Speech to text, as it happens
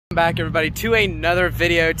Welcome back, everybody, to another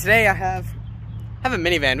video. Today I have a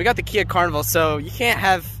minivan. We got the Kia Carnival, so you can't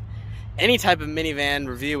have any type of minivan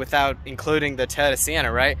review without including the Toyota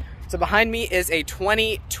Sienna, right? So behind me is a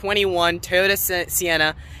 2021 Toyota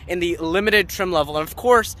Sienna in the limited trim level, and of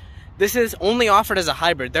course this is only offered as a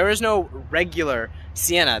hybrid. There is no regular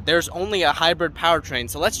Sienna. There's only a hybrid powertrain.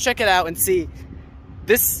 So let's check it out and see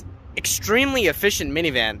this extremely efficient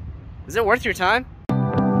minivan. Is it worth your time?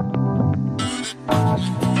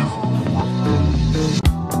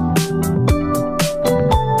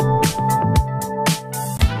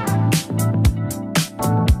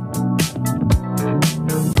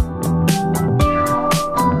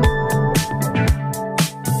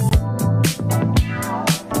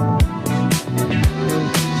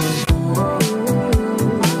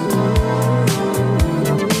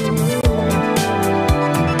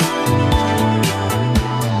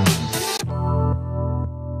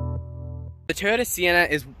 The Toyota Sienna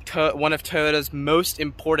is one of Toyota's most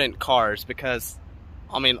important cars because,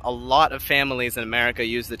 I mean, a lot of families in America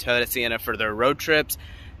use the Toyota Sienna for their road trips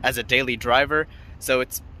as a daily driver. So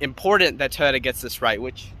it's important that Toyota gets this right,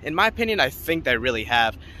 which in my opinion, I think they really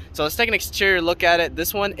have. So let's take an exterior look at it.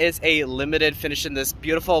 This one is a limited finish in this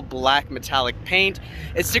beautiful black metallic paint.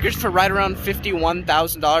 It's stickers for right around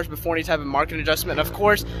 $51,000 before any type of market adjustment. And of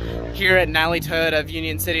course, here at Nalley Toyota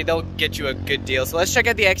Union City, they'll get you a good deal. So let's check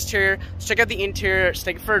out the exterior, let's check out the interior, let's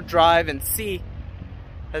take it for a drive and see,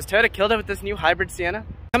 has Toyota killed it with this new hybrid Sienna?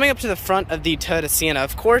 Coming up to the front of the Toyota Sienna,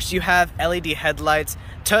 of course, you have LED headlights.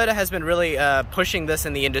 Toyota has been really pushing this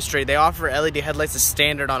in the industry. They offer LED headlights as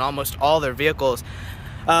standard on almost all their vehicles.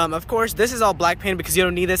 Of course, this is all black paint because you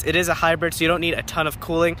don't need this. It is a hybrid, so you don't need a ton of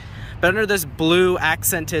cooling. But under this blue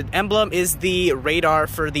accented emblem is the radar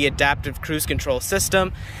for the adaptive cruise control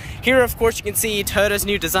system. Here, of course, you can see Toyota's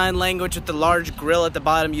new design language with the large grille at the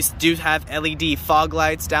bottom. You do have LED fog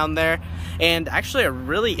lights down there. And actually a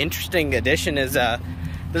really interesting addition is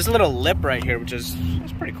there's a little lip right here, which is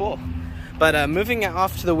pretty cool. But moving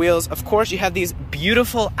off to the wheels, of course, you have these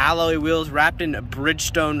beautiful alloy wheels wrapped in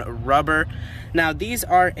Bridgestone rubber. Now, these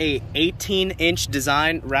are a 18-inch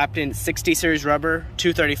design wrapped in 60 series rubber,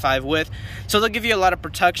 235 width. So they'll give you a lot of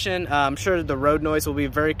protection. I'm sure the road noise will be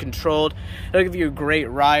very controlled. It'll give you a great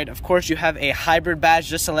ride. Of course, you have a hybrid badge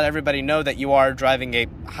just to let everybody know that you are driving a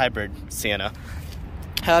hybrid Sienna.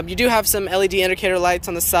 You do have some LED indicator lights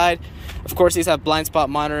on the side. Of course, these have blind spot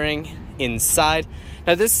monitoring inside.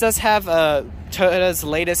 Now, this does have Toyota's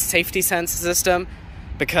latest safety sense system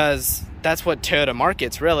because that's what Toyota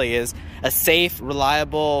markets, really, is a safe,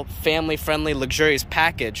 reliable, family-friendly, luxurious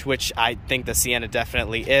package, which I think the Sienna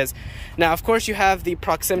definitely is. Now, of course, you have the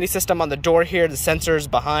proximity system on the door here, the sensors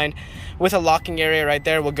behind, with a locking area right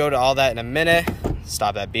there. We'll go to all that in a minute.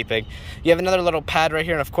 Stop that beeping. You have another little pad right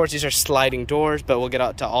here, and of course, these are sliding doors, but we'll get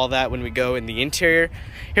out to all that when we go in the interior.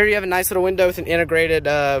 Here you have a nice little window with an integrated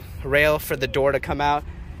rail for the door to come out.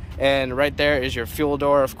 And right there is your fuel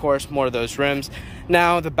door, of course, more of those rims.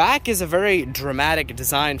 Now, the back is a very dramatic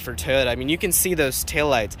design for Toyota. I mean, you can see those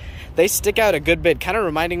taillights. They stick out a good bit, kind of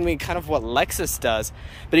reminding me kind of what Lexus does.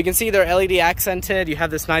 But you can see they're LED accented. You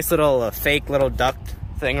have this nice little fake little duct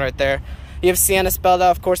thing right there. You have Sienna spelled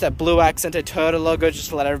out, of course, that blue accented Toyota logo, just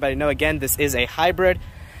to let everybody know, again, this is a hybrid.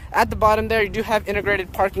 At the bottom there, you do have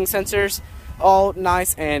integrated parking sensors, all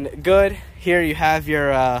nice and good. Here you have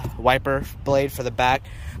your wiper blade for the back.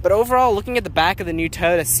 But overall, looking at the back of the new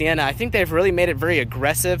Toyota Sienna, I think they've really made it very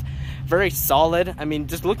aggressive, very solid. I mean,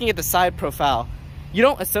 just looking at the side profile, you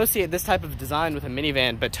don't associate this type of design with a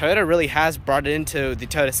minivan, but Toyota really has brought it into the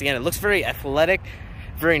Toyota Sienna. It looks very athletic,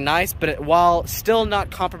 very nice, but while still not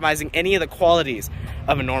compromising any of the qualities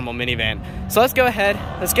of a normal minivan. So let's go ahead,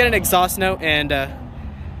 let's get an exhaust note and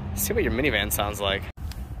see what your minivan sounds like.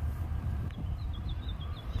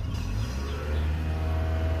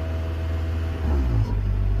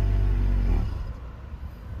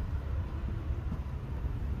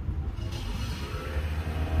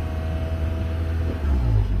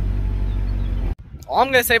 All I'm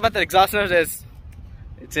going to say about the exhaust note is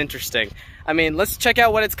it's interesting. I mean, let's check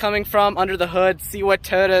out what it's coming from under the hood, see what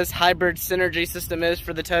Toyota's hybrid synergy system is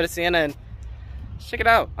for the Toyota Sienna, and let's check it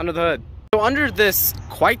out under the hood. So under this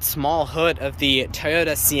quite small hood of the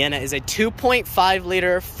Toyota Sienna is a 2.5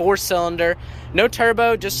 liter 4-cylinder, no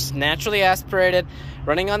turbo, just naturally aspirated,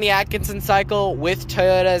 running on the Atkinson cycle with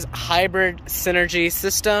Toyota's hybrid synergy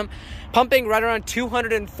system, pumping right around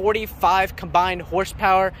 245 combined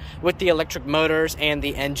horsepower with the electric motors and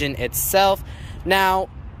the engine itself. Now,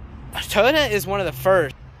 Toyota is one of the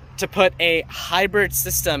first to put a hybrid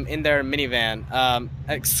system in their minivan,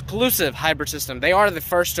 exclusive hybrid system. They are the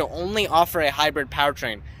first to only offer a hybrid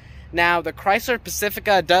powertrain. Now, the Chrysler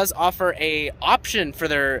Pacifica does offer a option for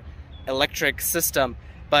their electric system,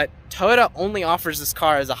 but Toyota only offers this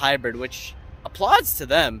car as a hybrid, which applauds to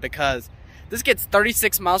them, because this gets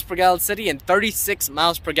 36 miles per gallon city and 36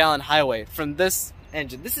 miles per gallon highway from this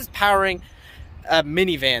engine. This is powering a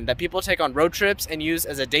minivan that people take on road trips and use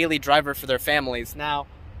as a daily driver for their families. Now,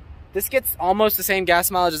 this gets almost the same gas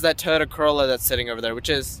mileage as that Toyota Corolla that's sitting over there, which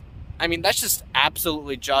is, I mean, that's just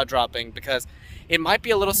absolutely jaw-dropping, because it might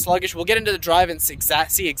be a little sluggish. We'll get into the drive and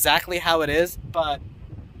see exactly how it is, but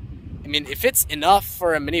I mean, if it's enough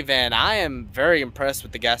for a minivan, I am very impressed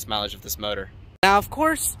with the gas mileage of this motor. Now, of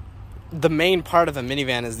course, the main part of a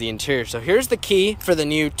minivan is the interior. So here's the key for the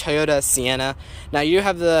new Toyota Sienna. Now, you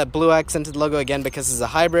have the blue accented logo again because it's a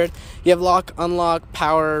hybrid. You have lock, unlock,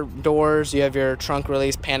 power doors, you have your trunk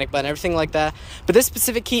release, panic button, everything like that. But this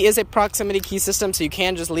specific key is a proximity key system, so you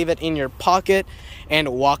can just leave it in your pocket and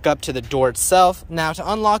walk up to the door itself. Now,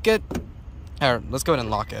 to unlock it, or let's go ahead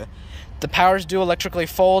and lock it. The powers do electrically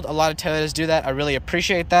fold. A lot of Toyotas do that. I really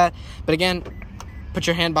appreciate that. But again, put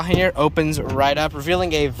your hand behind here, opens right up,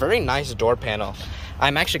 revealing a very nice door panel.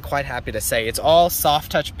 I'm actually quite happy to say. It's all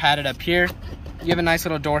soft touch padded up here. You have a nice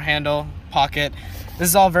little door handle, pocket. This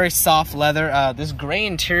is all very soft leather. This gray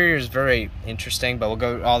interior is very interesting, but we'll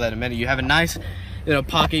go over all that in a minute. You have a nice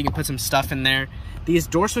pocket. You can put some stuff in there. These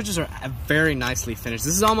door switches are very nicely finished.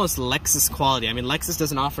 This is almost Lexus quality. I mean, Lexus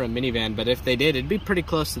doesn't offer a minivan, but if they did, it'd be pretty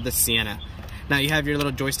close to the Sienna. Now, you have your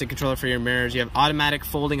little joystick controller for your mirrors. You have automatic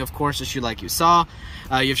folding, of course, issue like you saw.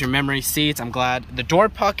 You have your memory seats. I'm glad. The door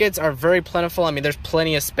pockets are very plentiful. I mean, there's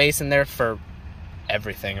plenty of space in there for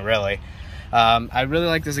everything, really. I really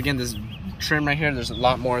like this, again, this trim right here. There's a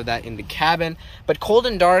lot more of that in the cabin. But cold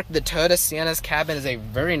and dark, the Toyota Sienna's cabin is a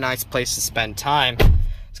very nice place to spend time.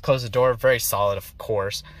 Let's close the door. Very solid, of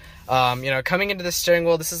course. Coming into the steering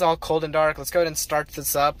wheel, this is all cold and dark. Let's go ahead and start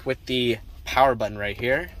this up with the power button right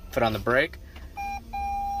here. Put on the brake.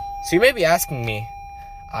 So you may be asking me,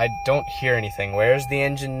 I don't hear anything. Where's the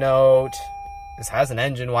engine note? This has an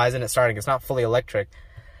engine. Why isn't it starting? It's not fully electric.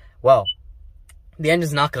 Well, the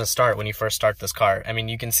engine's not going to start when you first start this car. I mean,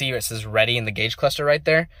 you can see it says ready in the gauge cluster right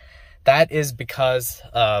there. That is because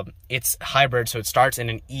it's hybrid, so it starts in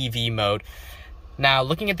an EV mode. Now,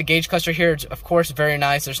 looking at the gauge cluster here, it's, of course, very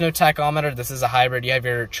nice. There's no tachometer. This is a hybrid. You have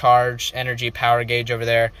your charge, energy, power gauge over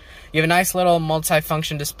there. You have a nice little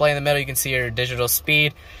multi-function display in the middle. You can see your digital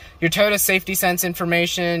speed. Your Toyota Safety Sense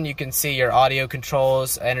information. You can see your audio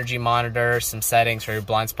controls, energy monitor, some settings for your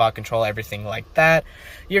blind spot control, everything like that.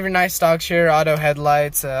 You have your nice stocks here, auto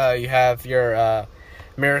headlights. You have your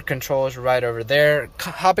mirror controls right over there.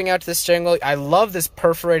 Hopping out to the steering wheel, I love this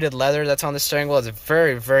perforated leather that's on the steering wheel. It's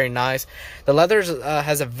very, very nice. The leather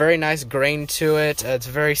has a very nice grain to it. It's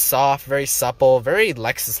very soft, very supple, very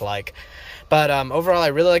Lexus-like. But overall, I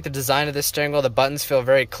really like the design of this steering wheel. The buttons feel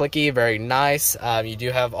very clicky, very nice. You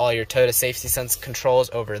do have all your Toyota Safety Sense controls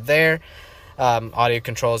over there. Audio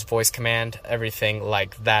controls, voice command, everything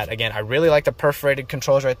like that. Again, I really like the perforated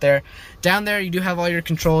controls right there. Down there, you do have all your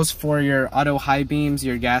controls for your auto high beams,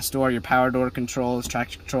 your gas door, your power door controls,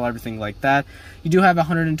 traction control, everything like that. You do have a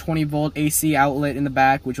 120 volt AC outlet in the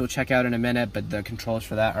back, which we'll check out in a minute, but the controls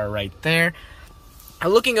for that are right there.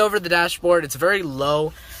 Looking over the dashboard, it's very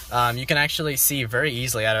low. You can actually see very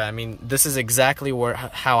easily out of it. I mean, this is exactly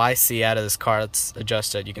how I see out of this car. Let's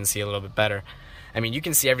adjust it. You can see a little bit better. I mean, you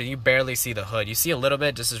can see everything. You barely see the hood. You see a little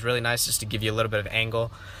bit. This is really nice just to give you a little bit of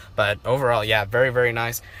angle. But overall, yeah, very, very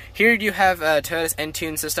nice. Here you have Toyota's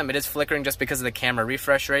N-Tune system. It is flickering just because of the camera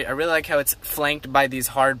refresh rate. I really like how it's flanked by these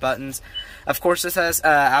hard buttons. Of course, this has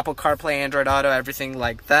Apple CarPlay, Android Auto, everything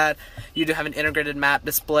like that. You do have an integrated map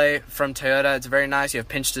display from Toyota. It's very nice. You have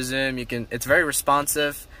pinch to zoom. It's very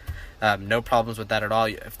responsive. No problems with that at all.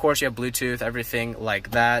 Of course, you have Bluetooth, everything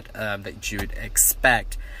like that that you would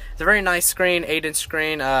expect. It's a very nice screen, 8-inch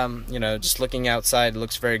screen. Just looking outside, it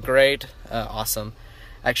looks very great. Awesome.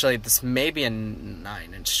 Actually, this may be a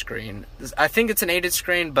 9-inch screen. I think it's an 8-inch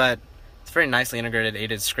screen, but it's a very nicely integrated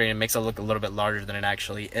 8-inch screen. It makes it look a little bit larger than it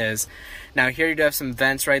actually is. Now, here you do have some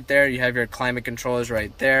vents right there. You have your climate controls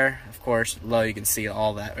right there. Of course, low, you can see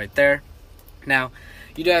all that right there. Now,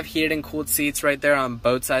 you do have heated and cooled seats right there on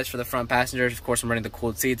both sides for the front passengers. Of course, I'm running the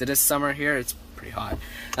cooled seats. It is summer here. It's pretty hot.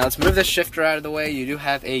 Now, let's move the shifter out of the way. You do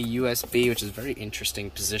have a USB, which is a very interesting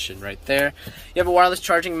position right there. You have a wireless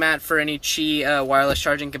charging mat for any Qi wireless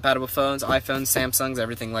charging compatible phones, iPhones, Samsungs,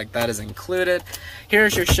 everything like that is included.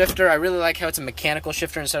 Here's your shifter. I really like how it's a mechanical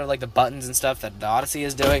shifter instead of like the buttons and stuff that the Odyssey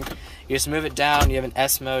is doing. You just move it down. You have an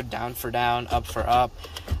S mode, down for down, up for up.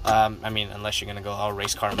 I mean, unless you're going to go all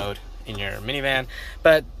race car mode in your minivan.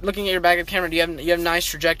 But looking at your backup camera, you have nice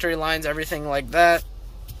trajectory lines, everything like that.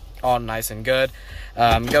 all nice and good.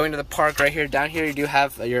 Going to the park right here, down here you do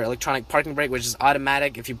have your electronic parking brake, which is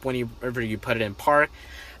automatic whenever you put it in park.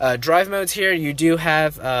 Drive modes here, you do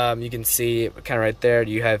have, you can see kind of right there,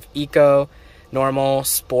 you have Eco, Normal,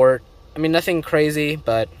 Sport. I mean, nothing crazy,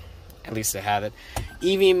 but at least they have it.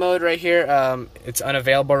 EV mode right here, it's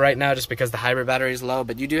unavailable right now just because the hybrid battery is low,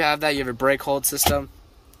 but you do have that. You have a brake hold system.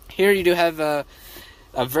 Here you do have a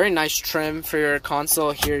very nice trim for your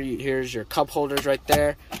console. Here's your cup holders right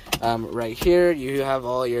there. Right here you have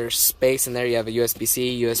all your space in there. You have a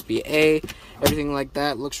USB-C, USB-A, everything like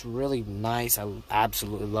that. Looks really nice. I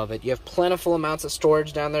absolutely love it. You have plentiful amounts of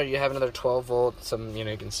storage down there. You have another 12 volt, some, you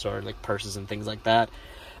know, you can store like purses and things like that.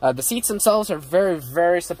 The seats themselves are very,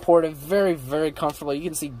 very supportive, very, very comfortable. You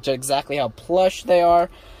can see exactly how plush they are.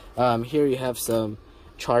 Here you have some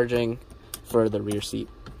charging for the rear seat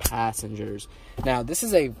passengers. Now, this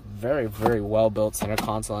is a very, very well-built center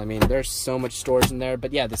console. I mean, there's so much storage in there.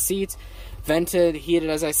 But yeah, the seats, vented, heated,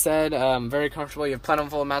 as I said, very comfortable. You have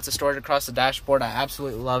plentiful amounts of storage across the dashboard. I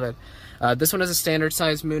absolutely love it. This one has a standard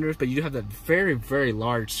size moonroof, but you do have a very, very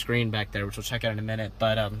large screen back there, which we'll check out in a minute.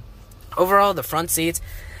 But overall, the front seats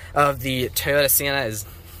of the Toyota Sienna is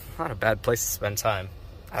not a bad place to spend time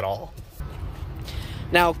at all.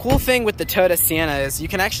 Now, cool thing with the Toyota Sienna is you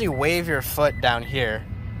can actually wave your foot down here.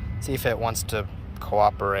 See if it wants to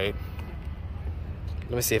cooperate.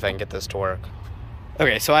 Let me see if I can get this to work.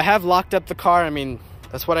 Okay, so I have locked up the car. I mean,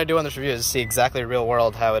 that's what I do on this review, is see exactly real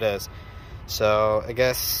world how it is. So I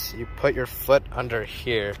guess you put your foot under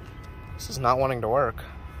here. This is not wanting to work.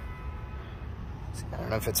 I don't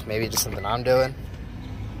know if it's maybe just something I'm doing.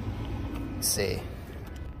 Let's see.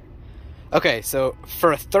 Okay, so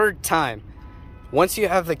for a third time, once you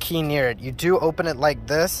have the key near it, you do open it like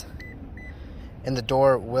this, and the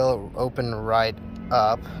door will open right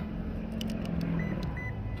up.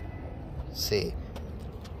 Let's see.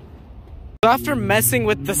 So after messing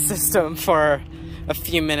with the system for a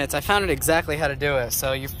few minutes, I found out exactly how to do it.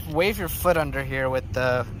 So you wave your foot under here with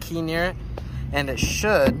the key near it, and it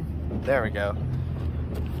should, there we go,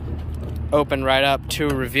 open right up to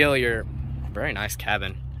reveal your very nice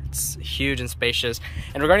cabin. It's huge and spacious.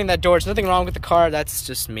 And regarding that door, there's nothing wrong with the car. That's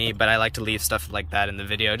just me, but I like to leave stuff like that in the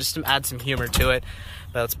video just to add some humor to it.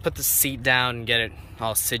 But let's put the seat down and get it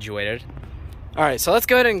all situated. All right, so let's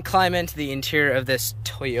go ahead and climb into the interior of this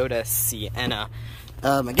Toyota Sienna.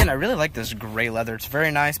 Again, I really like this gray leather. It's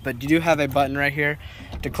very nice, but you do have a button right here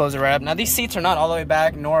to close it right up. Now, these seats are not all the way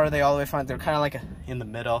back, nor are they all the way front. They're kind of like in the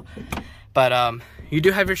middle. But you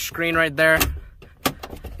do have your screen right there.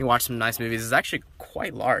 You can watch some nice movies. It's actually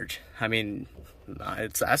quite large. I mean,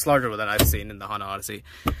 that's larger than I've seen in the Honda Odyssey.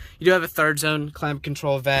 You do have a third zone climate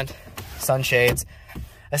control vent, sunshades,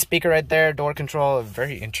 a speaker right there, door control, a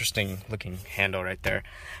very interesting looking handle right there.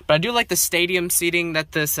 But I do like the stadium seating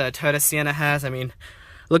that this Toyota Sienna has. I mean,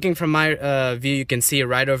 looking from my view, you can see it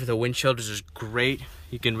right over the windshield, which is great.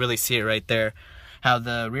 You can really see it right there. How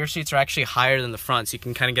the rear seats are actually higher than the front, so you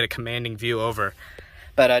can kind of get a commanding view over.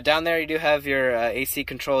 But down there you do have your AC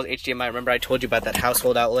controls, HDMI. Remember I told you about that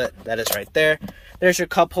household outlet? That is right there. There's your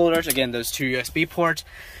cup holders. Again, those two USB ports.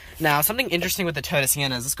 Now, something interesting with the Toyota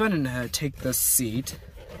Sienna is, let's go ahead and take the seat,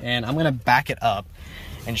 and I'm going to back it up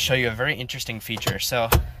and show you a very interesting feature. So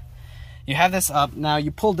you have this up. Now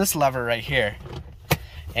you pull this lever right here,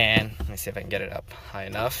 and let me see if I can get it up high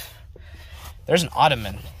enough. There's an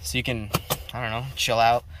ottoman, so you can, I don't know, chill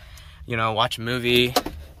out, you know, watch a movie.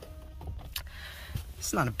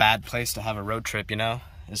 It's not a bad place to have a road trip, you know.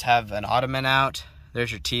 Just have an ottoman out.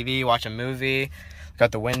 There's your TV, watch a movie. Look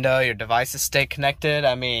out the window, your devices stay connected.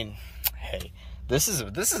 I mean, hey, this is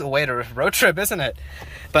a way to road trip, isn't it?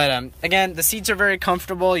 But again, the seats are very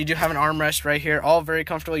comfortable. You do have an armrest right here, all very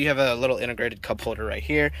comfortable. You have a little integrated cup holder right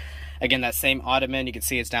here. Again, that same ottoman, you can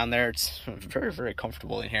see it's down there. It's very, very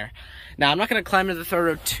comfortable in here. Now, I'm not going to climb into the third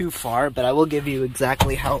row too far, but I will give you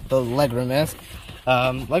exactly how the legroom is.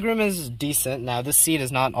 Legroom is decent. Now, this seat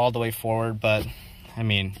is not all the way forward, but I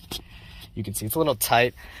mean, you can see it's a little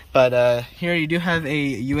tight. But here you do have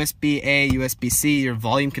a USB-A, USB-C, your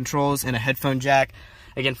volume controls, and a headphone jack.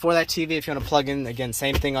 Again, for that TV, if you want to plug in, again,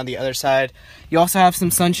 same thing on the other side. You also have some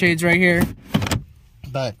sunshades right here,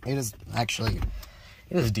 but it is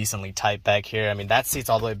decently tight back here. I mean, that seat's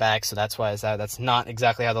all the way back, so that's why it's out. That's not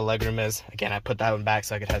exactly how the legroom is. Again, I put that one back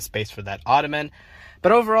so I could have space for that ottoman.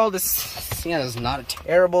 But overall, this Sienna is not a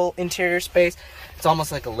terrible interior space. It's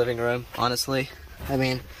almost like a living room, honestly. I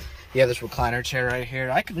mean, you have this recliner chair right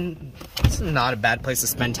here. This is not a bad place to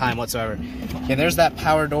spend time whatsoever. Okay, there's that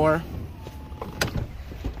power door.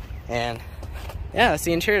 And yeah, that's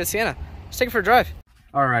the interior of the Sienna. Let's take it for a drive.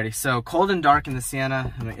 Alrighty, so cold and dark in the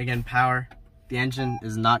Sienna. I mean, again, power. the engine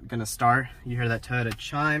is not gonna start. You hear that Toyota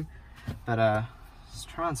chime, but let's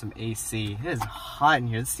turn on some AC. It is hot in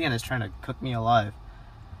here. This Sienna is trying to cook me alive.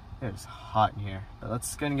 It is hot in here. But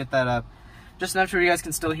let's go and get that up. Just enough sure you guys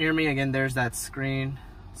can still hear me. Again, there's that screen.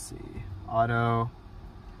 Let's see, auto.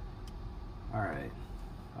 All right.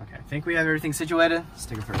 Okay, I think we have everything situated. Let's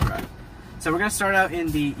take it for a drive. So we're gonna start out in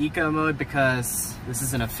the eco mode because this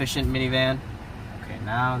is an efficient minivan. Okay,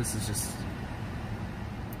 now this is just.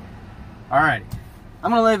 All right, I'm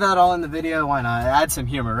gonna leave that all in the video. Why not? Add some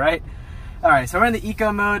humor, right? All right, so we're in the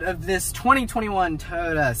eco mode of this 2021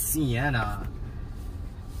 Toyota Sienna.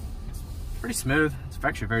 Pretty smooth. It's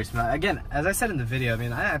actually very smooth. Again, as I said in the video, I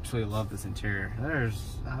mean, I absolutely love this interior.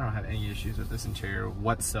 I don't have any issues with this interior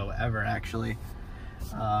whatsoever, actually.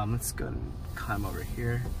 Let's go and climb over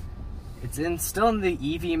here. It's still in the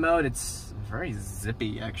EV mode. It's very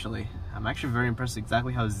zippy, actually. I'm actually very impressed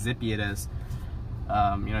exactly how zippy it is.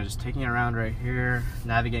 You know, just taking it around right here,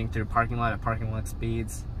 navigating through parking lot at parking lot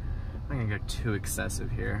speeds. I'm not gonna go too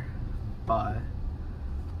excessive here, but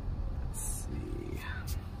let's see.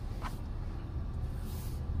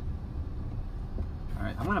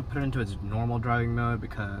 Alright, I'm gonna put it into its normal driving mode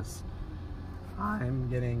because I'm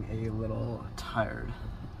getting a little tired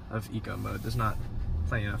of eco mode. There's not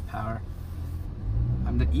plenty enough power.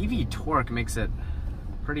 The EV torque makes it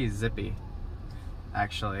pretty zippy,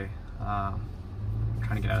 actually. I'm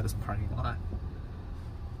trying to get out of this parking lot.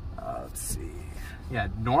 Let's see. Yeah,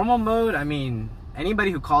 normal mode, I mean,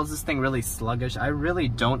 anybody who calls this thing really sluggish, I really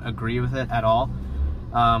don't agree with it at all.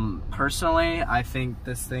 Personally, I think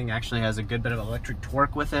this thing actually has a good bit of electric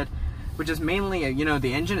torque with it, which is mainly, you know,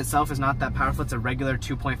 the engine itself is not that powerful. It's a regular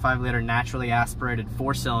 2.5 liter naturally aspirated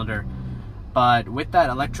 4-cylinder, but with that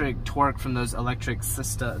electric torque from those electric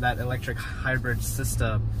system, that electric hybrid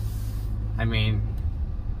system, I mean,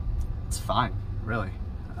 it's fine, really.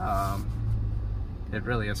 It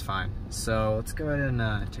really is fine. So let's go ahead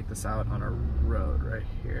and take this out on a road right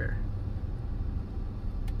here.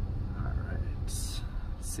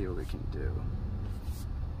 See what we can do.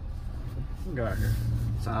 We can go out here.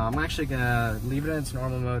 So I'm actually gonna leave it in its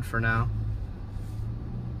normal mode for now,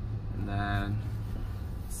 and then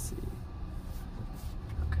let's see.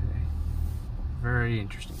 Okay, very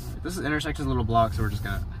interesting. This is intersects a little block, so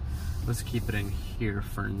let's keep it in here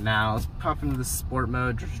for now. Let's pop into the sport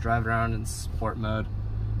mode. Just drive around in sport mode.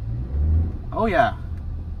 Oh yeah!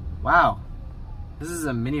 Wow, this is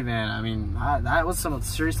a minivan. I mean, that was some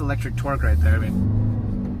serious electric torque right there. I mean.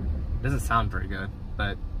 Doesn't sound very good,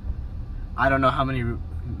 but I don't know how many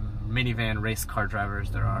minivan race car drivers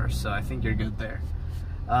there are, so I think you're good there.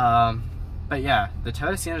 But yeah, the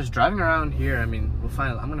Toyota Sienna is driving around here. I mean,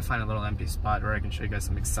 I'm gonna find a little empty spot where I can show you guys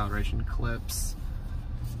some acceleration clips.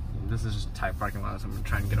 This is just a tight parking lot, so I'm gonna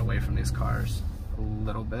try and get away from these cars a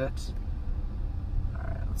little bit. All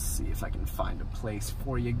right, let's see if I can find a place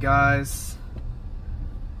for you guys.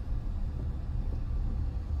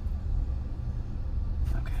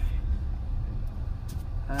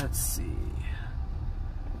 Let's see.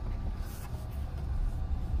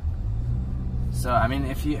 So, I mean,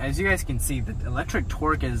 as you guys can see, the electric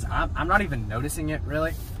torque is, I'm not even noticing it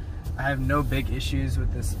really. I have no big issues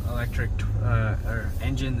with this electric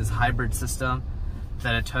engine, this hybrid system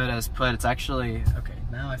that a Toyota has put. It's actually, okay,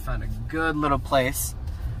 now I found a good little place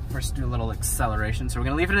for us to do a little acceleration. So we're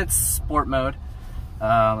gonna leave it in its sport mode.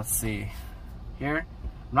 Let's see, here.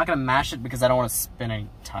 I'm not gonna mash it because I don't wanna spin any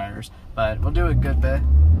tires, but we'll do a good bit.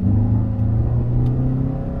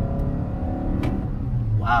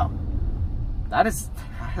 Wow, that is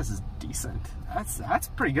decent. That's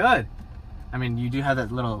pretty good. I mean, you do have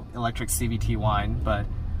that little electric CVT whine, but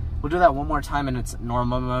we'll do that one more time in its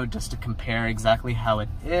normal mode just to compare exactly how it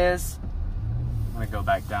is. I'm gonna go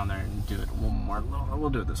back down there and do it one more. We'll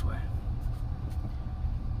do it this way.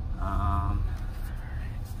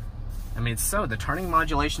 I mean, the turning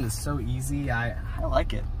modulation is so easy. I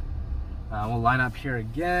like it. We'll line up here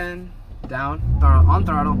again, down, on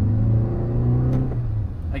throttle.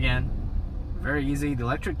 Again, very easy. The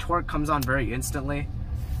electric torque comes on very instantly.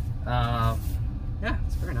 Yeah,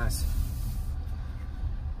 it's very nice.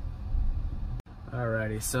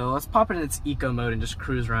 Alrighty, so let's pop it in its eco mode and just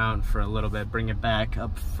cruise around for a little bit, bring it back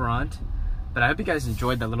up front. But I hope you guys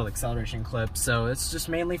enjoyed that little acceleration clip. So it's just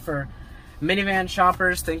mainly for minivan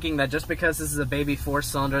shoppers thinking that just because this is a baby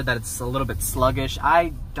 4-cylinder that it's a little bit sluggish.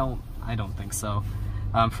 I don't think so.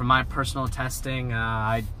 From my personal testing,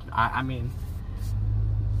 I mean,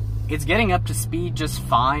 it's getting up to speed just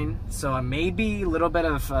fine. So maybe a little bit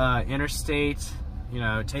of interstate, you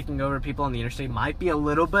know, taking over people on the interstate might be a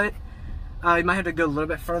little bit. You might have to go a little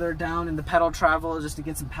bit further down in the pedal travel just to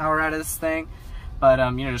get some power out of this thing. But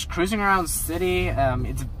you know, just cruising around the city,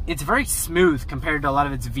 it's very smooth compared to a lot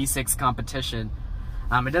of its V6 competition.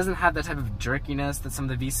 It doesn't have that type of jerkiness that some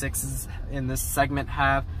of the V6s in this segment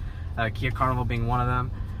have, Kia Carnival being one of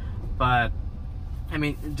them. But I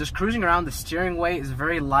mean, just cruising around, the steering weight is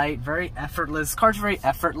very light, very effortless. This car's very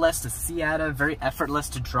effortless to see out of, very effortless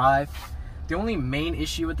to drive. The only main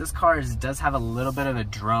issue with this car is it does have a little bit of a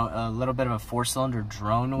drone, a little bit of a 4-cylinder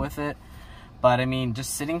drone with it. But I mean,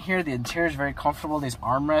 just sitting here, the interior is very comfortable. These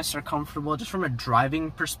armrests are comfortable. Just from a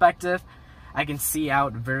driving perspective, I can see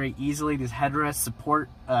out very easily. These headrests support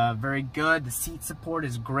very good. The seat support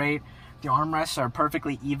is great. The armrests are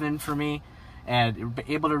perfectly even for me and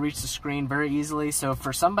able to reach the screen very easily. So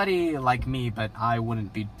for somebody like me, but I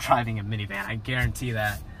wouldn't be driving a minivan, I guarantee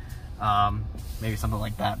that. Maybe something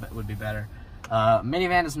like that but would be better.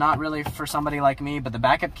 Minivan is not really for somebody like me, but the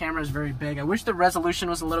backup camera is very big. I wish the resolution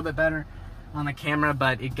was a little bit better on the camera,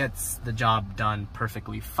 but it gets the job done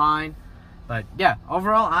perfectly fine. But yeah,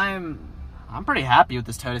 overall, I'm pretty happy with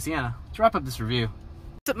this Toyota Sienna. Let's wrap up this review.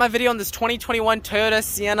 That's my video on this 2021 Toyota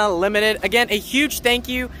Sienna Limited. Again, a huge thank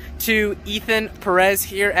you to Ethan Perez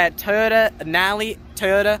here at Nalley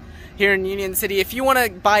Toyota here in Union City. If you want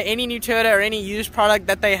to buy any new Toyota or any used product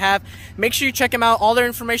that they have, make sure you check them out. All their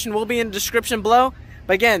information will be in the description below.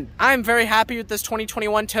 But again, I'm very happy with this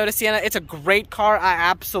 2021 Toyota Sienna. It's a great car. I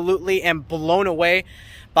absolutely am blown away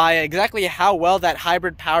by exactly how well that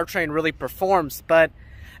hybrid powertrain really performs. But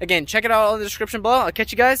again, check it out in the description below. I'll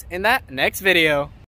catch you guys in that next video.